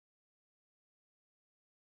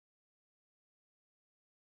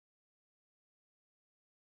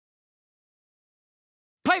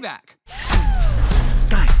Playback.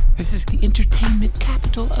 Guys, this is the entertainment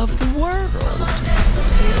capital of the world.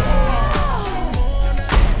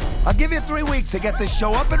 I'll give you 3 weeks to get this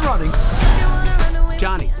show up and running.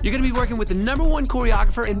 Johnny, you're gonna be working with the #1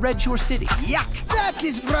 choreographer in Red Shore City. Yuck! That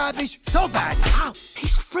is rubbish. So bad. Ow,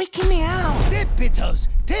 he's freaking me out. Tippy toes.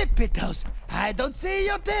 Tippy toes. I don't see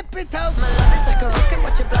your tippy toes.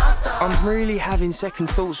 I'm really having second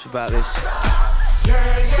thoughts about this.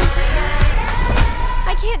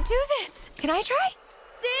 I can't do this. Can I try?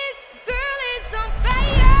 This girl is on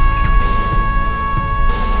fire.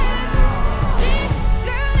 This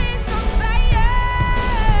girl is on fire.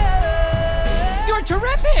 You're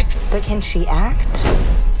terrific! But can she act?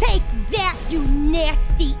 Take that, you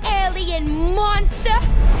nasty alien monster.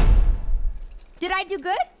 Did I do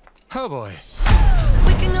good? Oh boy.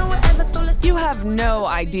 We can go wherever, so let's You have no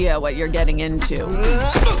idea what you're getting into.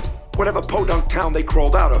 Whatever podunk town they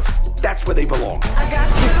crawled out of, that's where they belong. I got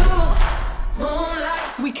you.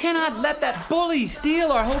 Moonlight. We cannot let that bully steal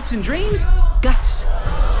our hopes and dreams. Guts.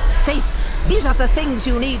 Faith. These are the things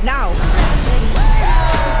you need now.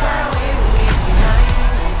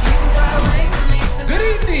 Good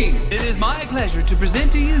evening. It is my pleasure to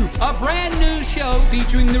present to you a brand new show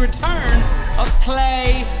featuring the return of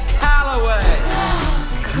Clay Calloway.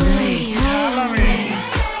 Clay.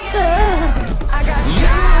 I got you.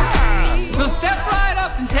 So step right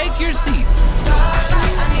up and take your seat.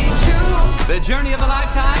 The journey of a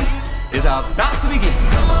lifetime is about to begin.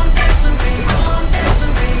 Come on, dance with me. Come on, dance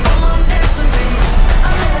with me. Come on, dance with me.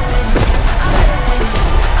 I'm meditating. I'm meditating.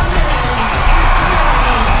 I'm meditating.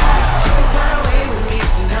 You can fly away with me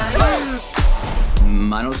tonight.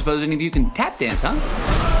 I don't suppose any of you can tap dance, huh?